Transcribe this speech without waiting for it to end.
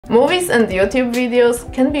Movies and YouTube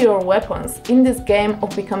videos can be your weapons in this game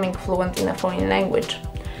of becoming fluent in a foreign language.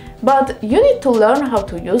 But you need to learn how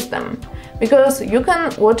to use them, because you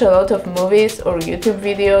can watch a lot of movies or YouTube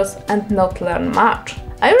videos and not learn much.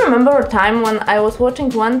 I remember a time when I was watching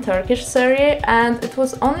one Turkish series and it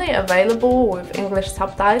was only available with English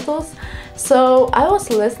subtitles, so I was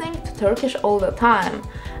listening to Turkish all the time,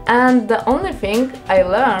 and the only thing I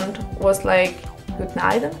learned was like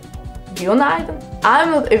 "Günaydın," "Günaydın."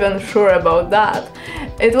 I'm not even sure about that.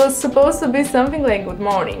 It was supposed to be something like "good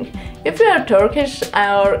morning." If you are Turkish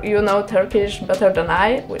or you know Turkish better than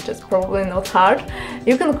I, which is probably not hard,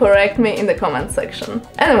 you can correct me in the comment section.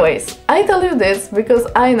 Anyways, I tell you this because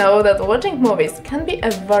I know that watching movies can be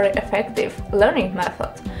a very effective learning method,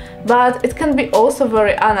 but it can be also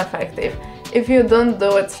very ineffective if you don't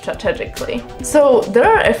do it strategically. So there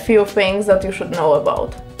are a few things that you should know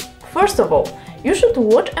about. First of all, you should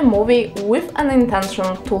watch a movie with an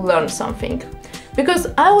intention to learn something. Because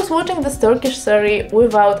I was watching this Turkish series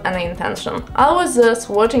without any intention. I was just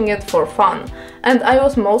watching it for fun, and I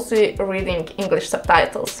was mostly reading English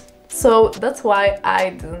subtitles. So that's why I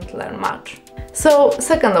didn't learn much. So,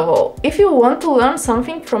 second of all, if you want to learn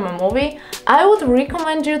something from a movie, I would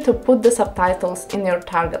recommend you to put the subtitles in your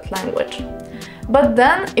target language. But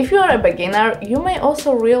then, if you are a beginner, you may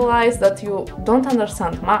also realize that you don't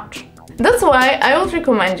understand much. That's why I would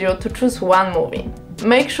recommend you to choose one movie.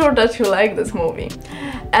 Make sure that you like this movie,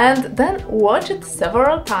 and then watch it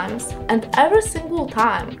several times, and every single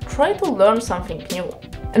time try to learn something new.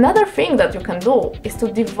 Another thing that you can do is to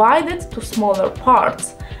divide it to smaller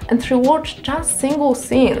parts and rewatch just single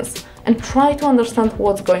scenes and try to understand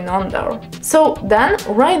what's going on there. So then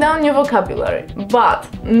write down new vocabulary, but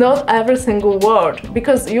not every single word,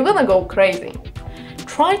 because you're gonna go crazy.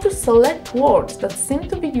 Try to select words that seem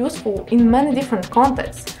to be useful in many different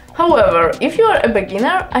contexts. However, if you are a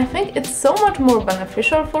beginner, I think it's so much more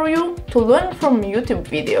beneficial for you to learn from YouTube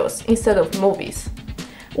videos instead of movies.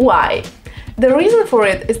 Why? The reason for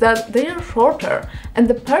it is that they are shorter and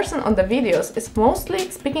the person on the videos is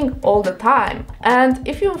mostly speaking all the time. And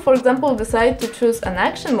if you, for example, decide to choose an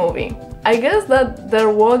action movie, I guess that there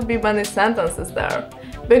won't be many sentences there.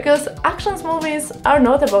 Because action movies are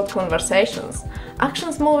not about conversations. Action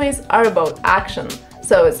movies are about action.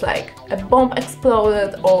 So it's like a bomb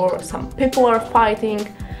exploded or some people are fighting,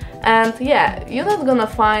 and yeah, you're not gonna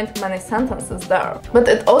find many sentences there. But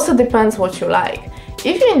it also depends what you like.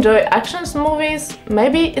 If you enjoy action movies,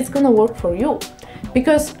 maybe it's gonna work for you.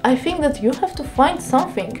 Because I think that you have to find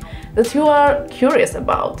something that you are curious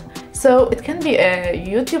about. So it can be a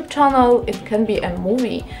YouTube channel, it can be a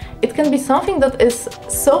movie, it can be something that is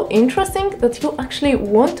so interesting that you actually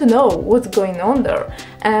want to know what's going on there.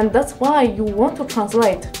 And that's why you want to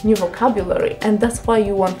translate new vocabulary, and that's why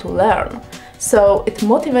you want to learn. So it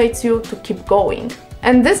motivates you to keep going.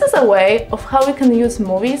 And this is a way of how you can use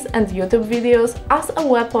movies and YouTube videos as a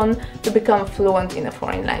weapon to become fluent in a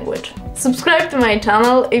foreign language. Subscribe to my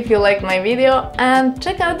channel if you liked my video, and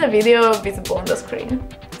check out the video visible on the screen.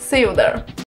 See you there!